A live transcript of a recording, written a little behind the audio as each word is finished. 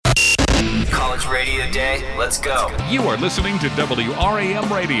Radio Day. Let's go. You are listening to WRAM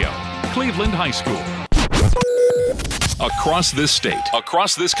Radio, Cleveland High School. Across this state,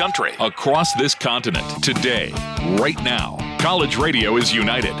 across this country, across this continent, today, right now, college radio is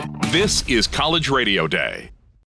united. This is College Radio Day.